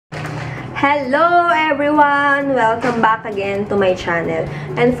Hello everyone! Welcome back again to my channel.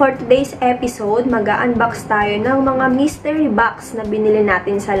 And for today's episode, mag-unbox tayo ng mga mystery box na binili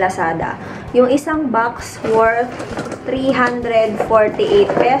natin sa Lazada. Yung isang box worth 348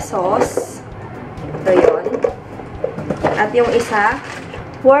 pesos. Ito yun. At yung isa,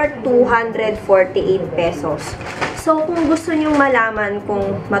 worth 248 pesos. So, kung gusto nyong malaman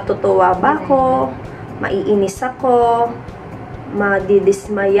kung matutuwa ba ako, maiinis ako,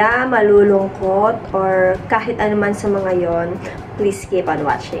 madidismaya, malulungkot, or kahit anuman sa mga yon, please keep on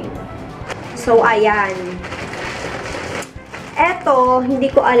watching. So, ayan. Eto,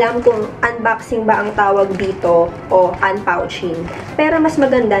 hindi ko alam kung unboxing ba ang tawag dito o unpouching. Pero mas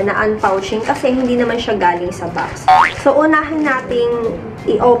maganda na unpouching kasi hindi naman siya galing sa box. So, unahin nating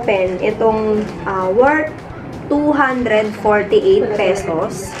i-open itong worth 248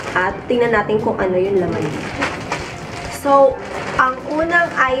 pesos at tingnan natin kung ano yung laman. So, ang unang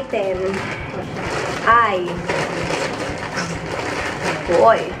item ay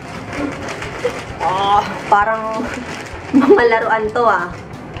parang mga laruan to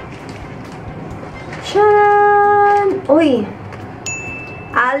Charan!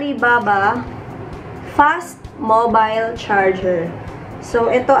 Alibaba Fast Mobile Charger.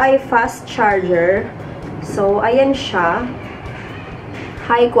 So, ito ay fast charger. So, ayan siya.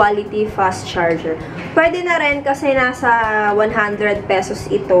 High quality fast charger. Pwede na rin kasi nasa 100 pesos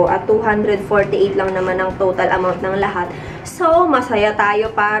ito at 248 lang naman ang total amount ng lahat. So, masaya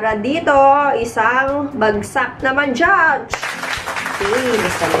tayo para dito. Isang bagsak naman dyan. Okay,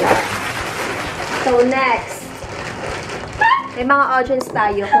 masaya. So, next. May mga audience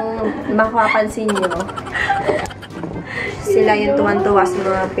tayo kung makapansin nyo. Sila yung tuwan-tuwa sa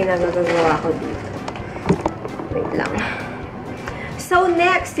mga pinagagawa ko dito. Wait lang. So,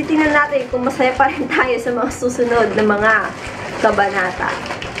 next, titingnan natin kung masaya pa rin tayo sa mga susunod na mga kabanata.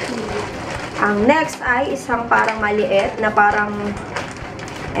 Ang next ay isang parang maliit na parang,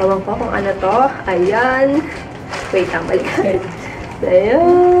 ewan ko kung ano to. Ayan. Wait lang, balikan. Ayan.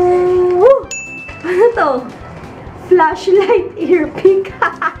 Woo! Ano to? Flashlight earpick.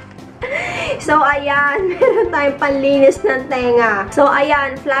 So, ayan. Meron tayong panlinis ng tenga. So,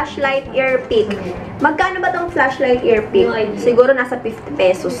 ayan. Flashlight earpick. Magkano ba tong flashlight earpick? Siguro nasa 50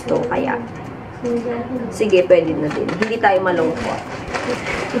 pesos to. Kaya, sige, pwede na din. Hindi tayo malungkot.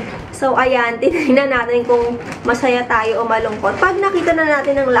 So, ayan. Tingnan natin kung masaya tayo o malungkot. Pag nakita na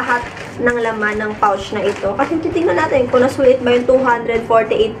natin ang lahat ng laman ng pouch na ito, kasi titingnan natin kung nasulit ba yung 248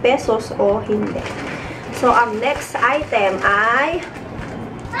 pesos o hindi. So, ang next item ay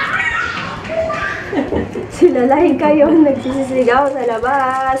sila lang kayo nagsisisigaw sa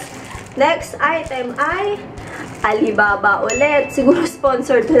labas. Next item ay Alibaba ulit. Siguro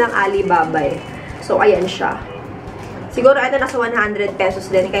sponsored to ng Alibaba eh. So, ayan siya. Siguro ito nasa 100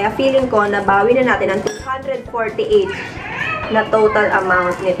 pesos din. Kaya feeling ko, nabawi na natin ang 248 na total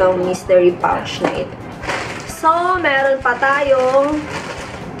amount nitong mystery pouch na ito. So, meron pa tayong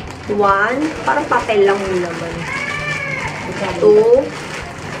 1. Parang papel lang yung naman. 2.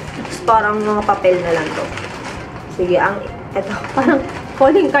 Parang mga papel na lang to. Sige, eto, parang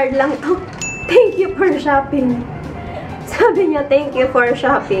calling card lang to. Thank you for shopping. Sabi niya, thank you for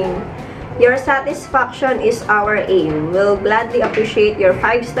shopping. Your satisfaction is our aim. We'll gladly appreciate your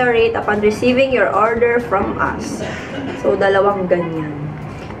 5-star rate upon receiving your order from us. So, dalawang ganyan.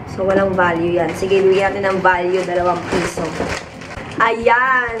 So, walang value yan. Sige, bigyan natin ng value, 2 piso.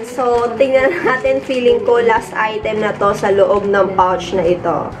 Ayan. So, tingnan natin, feeling ko last item na to sa loob ng pouch na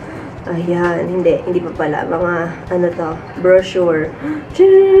ito. Ayan, hindi pa pala. Mga, ano to, brochure.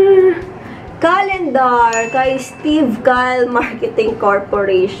 Calendar kay Steve Kyle Marketing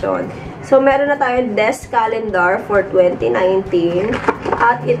Corporation. So, meron na tayong desk calendar for 2019.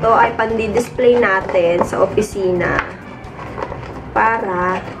 At ito ay pandi-display natin sa opisina.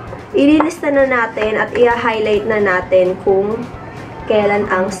 Para, ililista na natin at i-highlight na natin kung kailan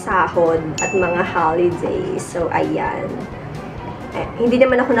ang sahod at mga holidays. So, ayan. Hindi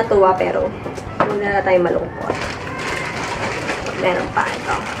naman ako natuwa pero huwag na tayo malungkot. Meron pa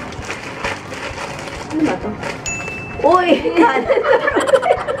ito. Ano ba ito? Uy!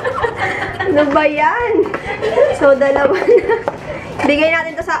 Ano ba yan? So, 2 na. Bigay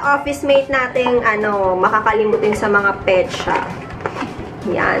natin to sa office mate nating makakalimutin sa mga petsa.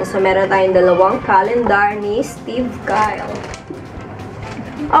 Yan. So, meron tayong 2 calendar ni Steve Kyle.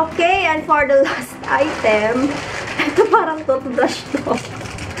 Okay, and for the last item, ito parang toothbrush to.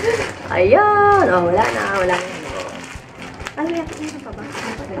 Ayan. Oh, wala na. Ano yan? Ano pa ba?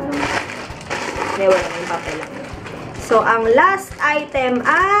 May wala yung papel lang. So, ang last item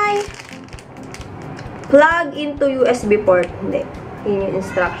ay plug into USB port. Hindi. Yun yung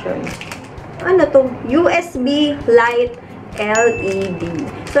instruction. ano to? USB light LED.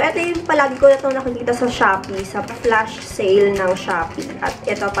 So, ito yung palagi ko na itong nakikita sa Shopee, sa flash sale ng Shopee. At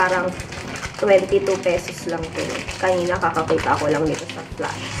ito parang 22 pesos lang to. Kanina kakakita ko lang dito sa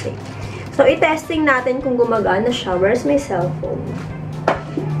flash sale. So, i-testing natin kung gumagana siya. Where's my cellphone?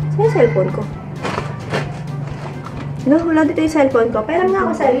 Saan yung cellphone ko? Wala dito yung cellphone ko. Pero nga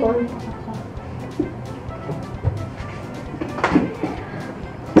ako cellphone.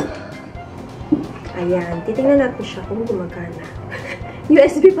 Ayan. Titingnan natin siya kung gumagana.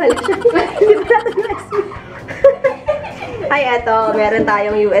 USB pala siya. Hindi pa natin USB. Ay, eto. Meron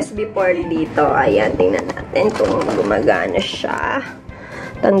tayong USB port dito. Ayan. Tingnan natin kung gumagana siya.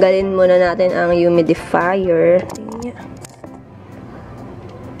 Tanggalin muna natin ang humidifier. Ayan.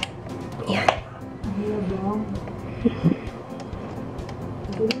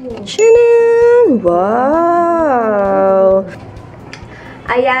 Shanan! Wow!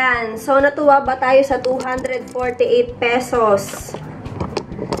 Ayan. So, natuwa ba tayo sa 248 pesos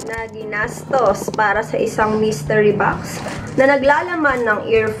na ginastos para sa isang mystery box na naglalaman ng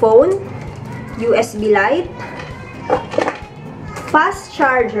earphone, USB light, fast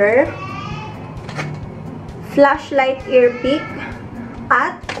charger, flashlight earpick,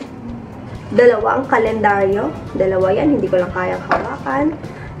 at dalawang kalendaryo. Dalawa yan, hindi ko lang kayang hawakan.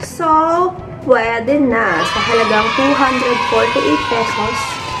 So, pwede na sa halagang 248 pesos.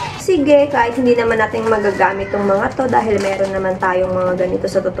 Sige, kahit hindi naman natin magagamit tong mga to dahil meron naman tayong mga ganito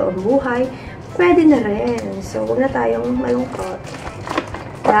sa totoong buhay, pwede na rin. So, huwag na tayong malungkot.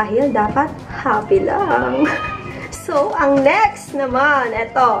 Dahil dapat happy lang. So, ang next naman,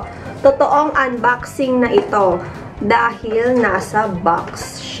 ito, totoong unboxing na ito dahil nasa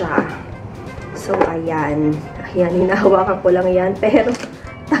box siya. So, ayan. Ayan, hinahawakan ko lang yan, pero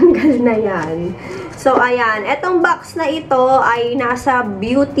tanggal na yan. So, ayan. Etong box na ito ay nasa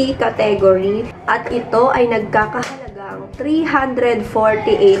beauty category at ito ay nagkakahalagang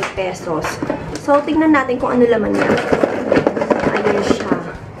 348 pesos. So, tingnan natin kung ano laman niya. Ayan siya.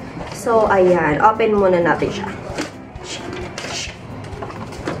 So, ayan. Open muna natin siya.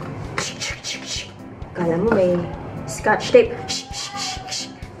 Kala mo may scotch tape.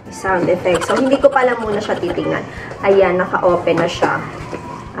 Sound effect. So, hindi ko pala muna siya titingnan. Ayan, naka-open na siya.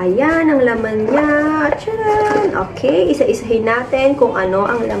 Ayan, ang laman niya. Tcharan! Okay, isa-isahin natin kung ano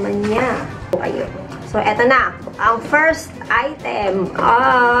ang laman niya. Ayun. So, eto na. Ang first item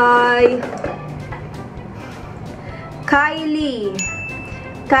ay Kylie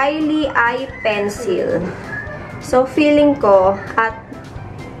eye pencil. So, feeling ko at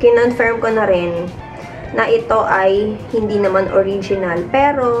kinonfirm ko na rin na ito ay hindi naman original.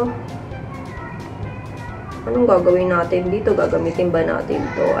 Pero, anong gagawin natin dito? Gagamitin ba natin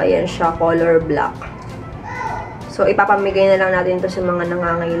ito? Ayan siya, color black. So, ipapamigay na lang natin ito sa mga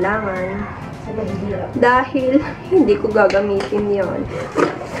nangangailangan. Dahil, hindi ko gagamitin yon.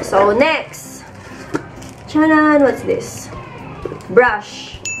 So, next. Charan! What's this?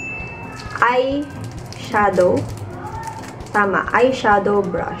 Brush. Eyeshadow. Tama, eyeshadow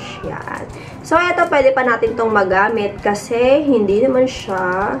brush. Yan. So, ito pwede pa natin itong magamit kasi hindi naman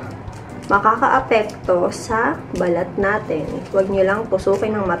siya makaka-apekto sa balat natin. Huwag nyo lang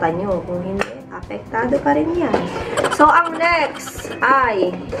tusukin ng mata nyo. Kung hindi, apektado pa rin yan. So, ang next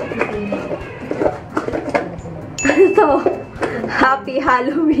ay ano to? Happy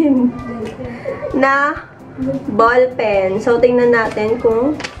Halloween na ball pen. So, tingnan natin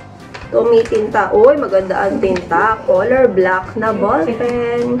kung tumitinta. Uy, maganda ang tinta. Color black na ball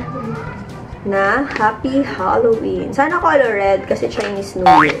pen na Happy Halloween. Sana color red kasi Chinese New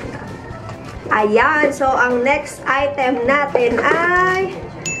Year na. Ayan. So, ang next item natin ay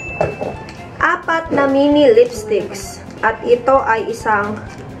 4 na mini lipsticks. At ito ay isang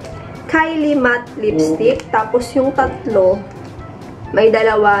Kylie matte lipstick. Tapos yung tatlo, may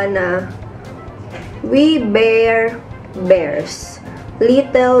dalawa na We Bear Bears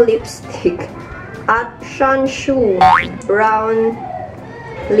little lipstick. At Shanshu brown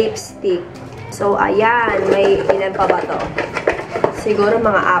lipstick. So, ayan. May ilan pa ba to? Siguro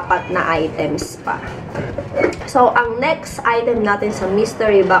mga 4 na items pa. So, ang next item natin sa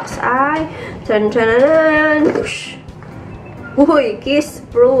mystery box ay tsan-tsanan! Uy, kiss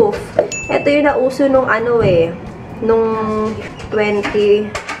proof. Ito yung nauso nung ano eh. Nung 2013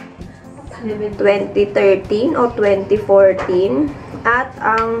 o 2014. At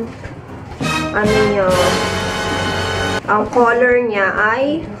ang ano niya, ang color niya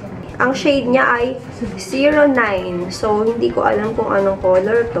ay ang shade niya ay 09. So, hindi ko alam kung anong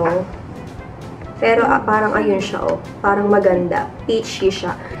color to. Pero, parang ayun siya, oh. Parang maganda. Peachy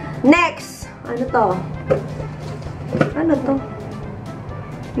siya. Next! Ano to? Ano to?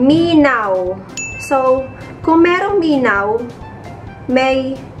 Me-now. So, kung merong me-now,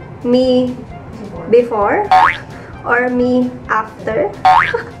 may me before or me after.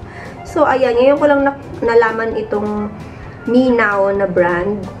 So, ayan. Ngayon ko lang nalaman itong me-now na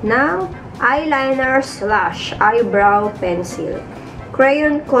brand ng eyeliner slash eyebrow pencil.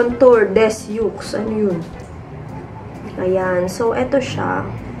 Crayon Contour Des Yeux. Ano yun? Ayan. So, eto siya.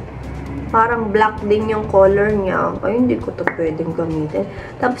 Parang black din yung color niya. Ay, hindi ko to pwedeng gamitin.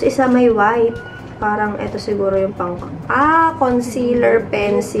 Tapos, isa may white. Parang, ito siguro yung pang... concealer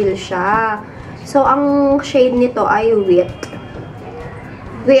pencil siya. So, ang shade nito ay Wit.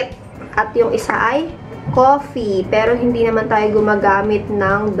 Wit. At yung isa ay Coffee. Pero, hindi naman tayo gumagamit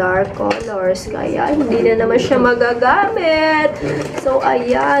ng dark colors. Kaya, hindi na naman siya magagamit. So,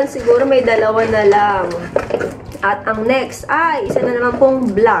 ayan. Siguro may dalawa na lang. At ang next ay, isa na naman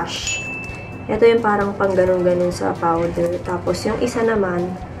pong blush. Ito yung parang pang ganun-ganun sa powder. Tapos, yung isa naman,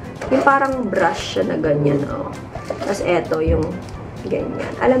 yung parang brush siya na ganyan, oh. Tapos, ito yung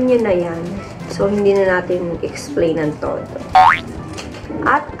ganyan. Alam niyo na yan. So, hindi na natin explain ang todo.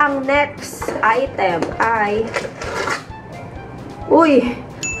 At, ang next item ay,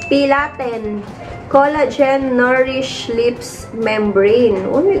 Pilaten Collagen Nourish Lips Membrane.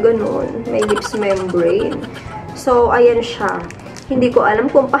 May ganun. May lips membrane. So, ayan siya. Hindi ko alam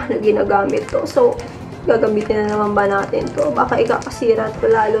kung paano ginagamit to. So, gagamitin na naman ba natin to? Baka ikakasira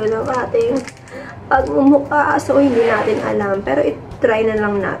to lalo ng ating pagmumukha. So, hindi natin alam. Pero, i-try na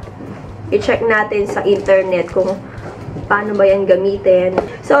lang natin. I-check natin sa internet kung paano ba yan gamitin.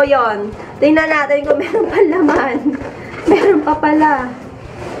 So, yon. Tingnan natin kung meron pa laman. Meron pa pala.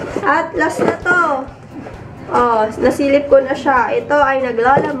 At, last na to. Oh, nasilip ko na siya. Ito ay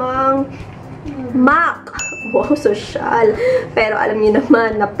naglalamang MAC. Wow, social. Pero alam niyo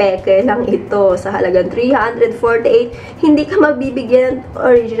naman na peke lang ito sa halagang 348. Hindi ka mabibigyan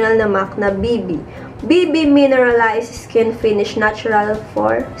original na MAC na BB. BB Mineralized Skin Finish Natural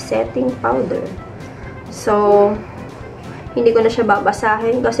for Setting Powder. So, hindi ko na siya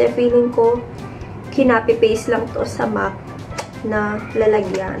babasahin kasi feeling ko kinapi-paste lang to sa MAC na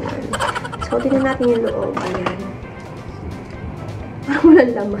lalagyanan. So, tingnan natin yung loob. Ayan. Parang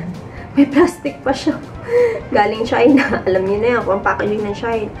walang laman. May plastic pa siya. Galing China. Alam niyo na yan kung ang packaging ng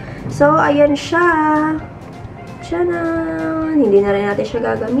China. So, ayan siya. Tiyanan! Hindi na rin natin siya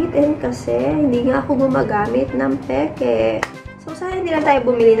gagamitin kasi hindi nga ako gumagamit ng peke. So, sana hindi lang tayo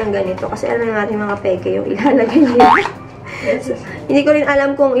bumili ng ganito kasi alam na natin mga peke yung ilalagay niya. So, hindi ko rin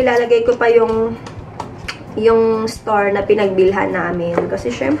alam kung ilalagay ko pa yung store na pinagbilhan namin. Kasi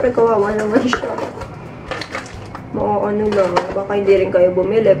syempre, kawawa naman siya. Ano lang, baka hindi rin kayo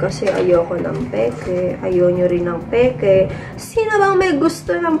bumili kasi ayoko ng peke. Ayaw nyo rin ng peke. Sino bang may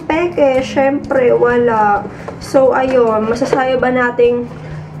gusto ng peke? Syempre, wala. So, ayun, masasayo ba nating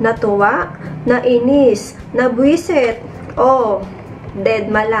natuwa, nainis, nabwisit, o dead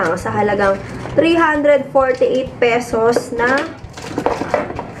ma lang sa halagang 348 pesos na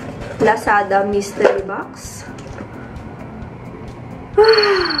Lazada mystery box?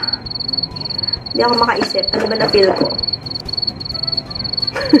 Hindi ako makaisip. Ano ba na-feel ko?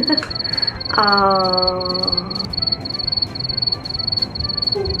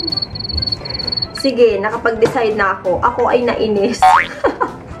 Sige, nakapag-decide na ako. Ako ay nainis.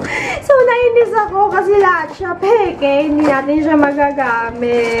 So, nainis ako kasi lahat siya peke. Hindi natin siya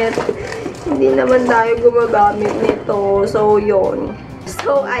magagamit. Hindi naman tayo gumagamit nito. So, yun.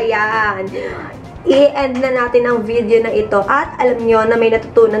 So, ayan. I-end na natin ang video na ito at alam nyo na may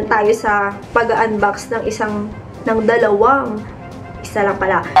natutunan tayo sa pag-unbox ng isang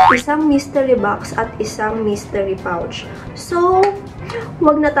mystery box at isang mystery pouch. So,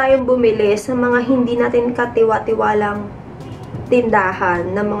 wag na tayong bumili sa mga hindi natin katiwa-tiwalang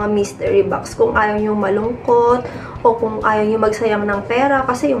tindahan ng mga mystery box kung ayaw nyo malungkot o kung ayaw nyo magsayang ng pera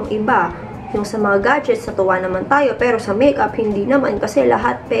kasi yung iba, yung sa mga gadgets, natuwa naman tayo pero sa makeup, hindi naman kasi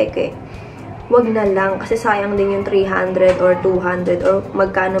lahat peke. Wag na lang kasi sayang din yung 300 or 200 or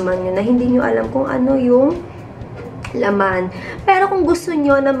magkano man yun na hindi nyo alam kung ano yung laman. Pero kung gusto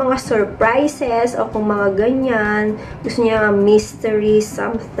nyo ng mga surprises o kung mga ganyan, gusto nyo mystery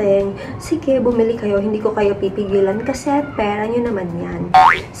something, sige, bumili kayo. Hindi ko kayo pipigilan kasi pera nyo naman yan.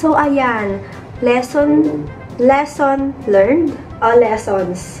 So, ayan. Lesson learned? O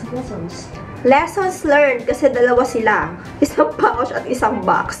lessons? Lessons learned kasi dalawa sila. Isang pouch at isang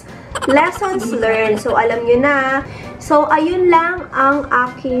box. Lessons learned. So, alam nyo na. So, ayun lang ang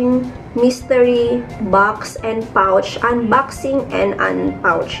aking mystery box and pouch unboxing and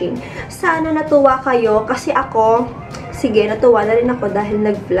unpouching. Sana natuwa kayo kasi ako, sige, natuwa na rin ako dahil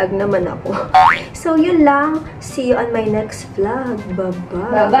nag-vlog naman ako. So, yun lang. See you on my next vlog.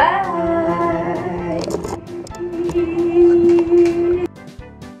 Bye-bye! Bye-bye!